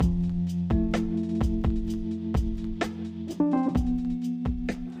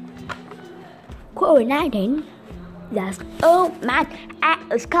COVID-19. Yes, oh man, I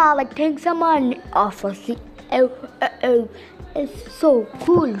was collecting some money off of the It's so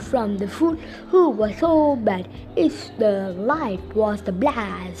cool from the food who was so bad. It's the light was the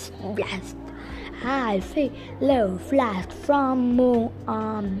blast. I feel love flash from moon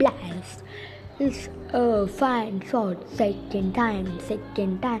on blast. It's a fine sort. Second time.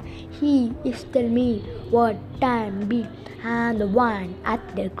 He is telling me what time be. I'm the one at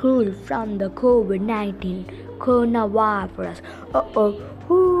the cool from the COVID-19 coronavirus.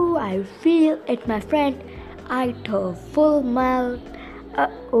 Who I feel it, my friend. I told full mouth.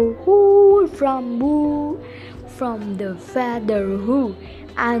 Who from the father who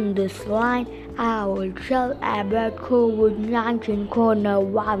and this line I will tell about COVID-19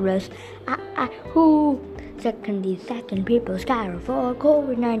 coronavirus. Who second people scared for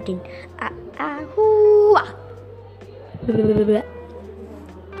COVID-19. Who